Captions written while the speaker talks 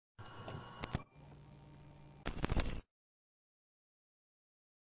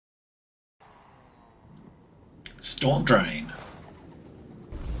Storm Drain.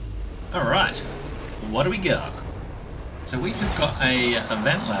 Alright, what do we got? So we have got a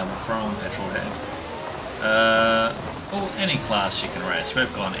event lab from Petrolhead. Or any class you can race.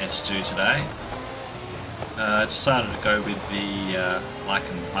 We've gone S2 today. Decided to go with the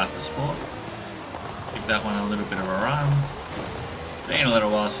Lycan Hypersport. Give that one a little bit of a run. Been a little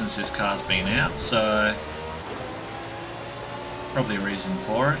while since this car's been out, so probably a reason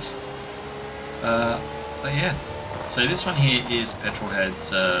for it. But yeah, so this one here is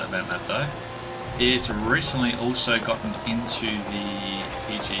Petrolhead's event lab though. It's recently also gotten into the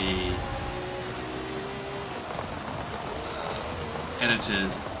PG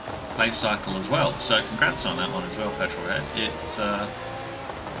editor's play cycle as well, so congrats on that one as well, Petrolhead. It's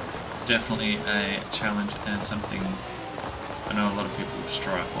definitely a challenge and something I know a lot of people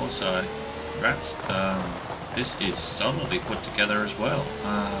strive for, so congrats. This is solidly put together as well.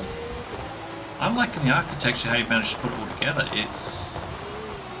 I'm liking the architecture, how you managed to put it all together.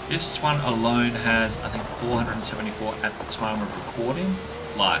 This one alone has, I think, 474 at the time of recording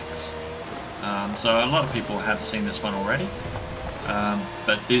likes. So a lot of people have seen this one already.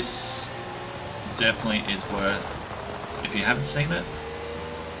 But this definitely is worth, if you haven't seen it,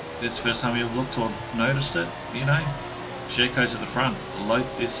 this is the first time you've looked or noticed it, you know, share codes at the front, load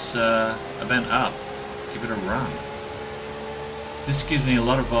this event up, give it a run. This gives me a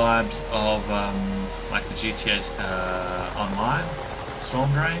lot of vibes of like the GTA's Online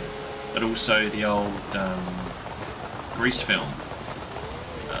Storm Drain, but also the old Grease film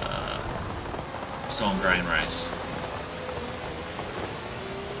Storm Drain race.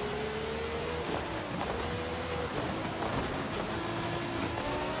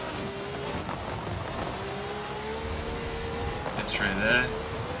 Through there.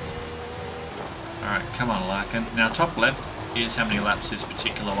 Alright, come on Lycan. Now top left is how many laps this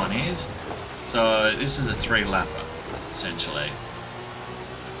particular one is. So this is a 3-lapper, essentially.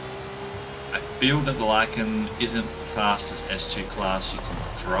 I feel that the Lycan isn't the fastest S2 class you can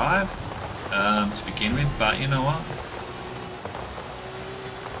drive to begin with, but you know what?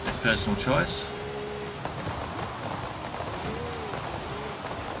 It's personal choice.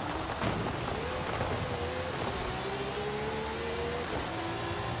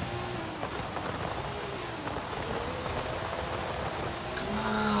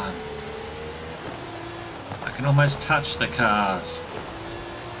 I can almost touch the cars.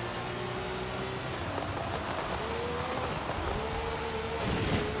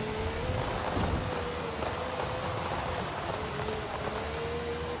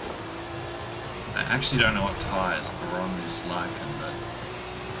 I actually don't know what tyres are on this Lycan, but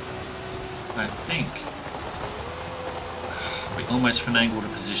I think we almost finagled a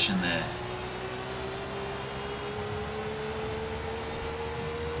position there.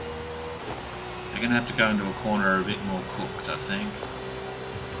 We're going to have to go into a corner a bit more cooked, I think.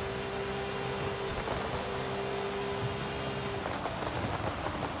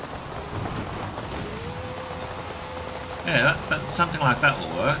 Yeah, something like that will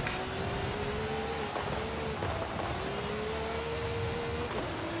work.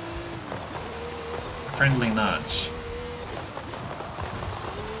 A friendly nudge.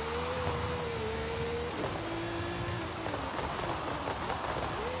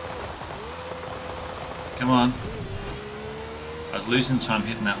 Come on. I was losing time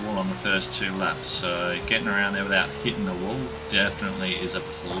hitting that wall on the first 2 laps, so getting around there without hitting the wall definitely is a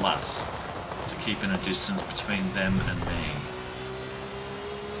plus to keeping a distance between them and me.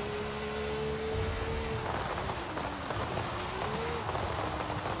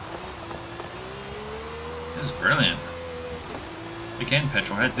 This is brilliant. Again,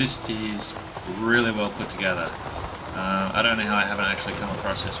 Petrolhead, this is really well put together. I don't know how I haven't actually come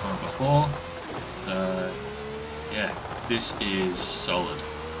across this one before. Yeah, this is solid.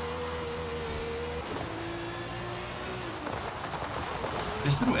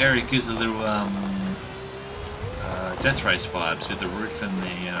 This little area gives a little death race vibes with the roof and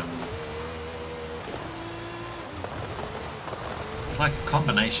the it's like a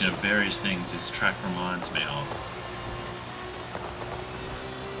combination of various things this track reminds me of.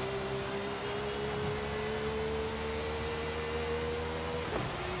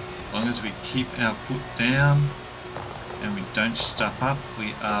 As long as we keep our foot down and we don't stuff up,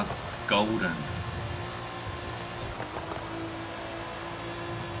 we are golden.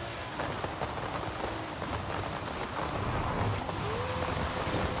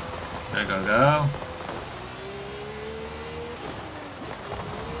 Go, go, go.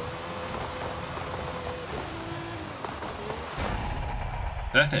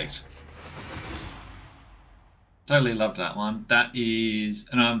 Perfect. Totally loved that one. That is,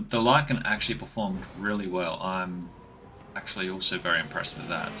 and the Lycan actually performed really well. I'm actually also very impressed with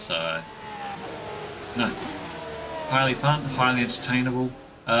that. So, no, highly fun, highly entertainable.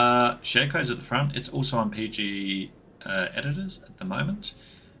 Share codes at the front. It's also on PG editors at the moment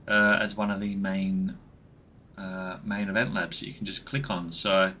as one of the main event labs that you can just click on.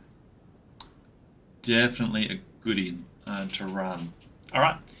 So, definitely a goodie to run. All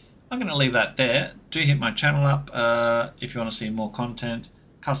right. I'm going to leave that there. Do hit my channel up if you want to see more content,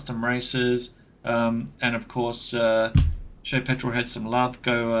 custom races, and of course show Petrolhead some love.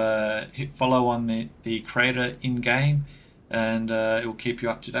 Go hit follow on the creator in-game, and it will keep you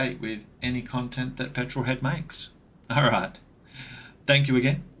up to date with any content that Petrolhead makes. Alright, thank you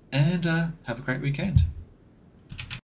again, and have a great weekend.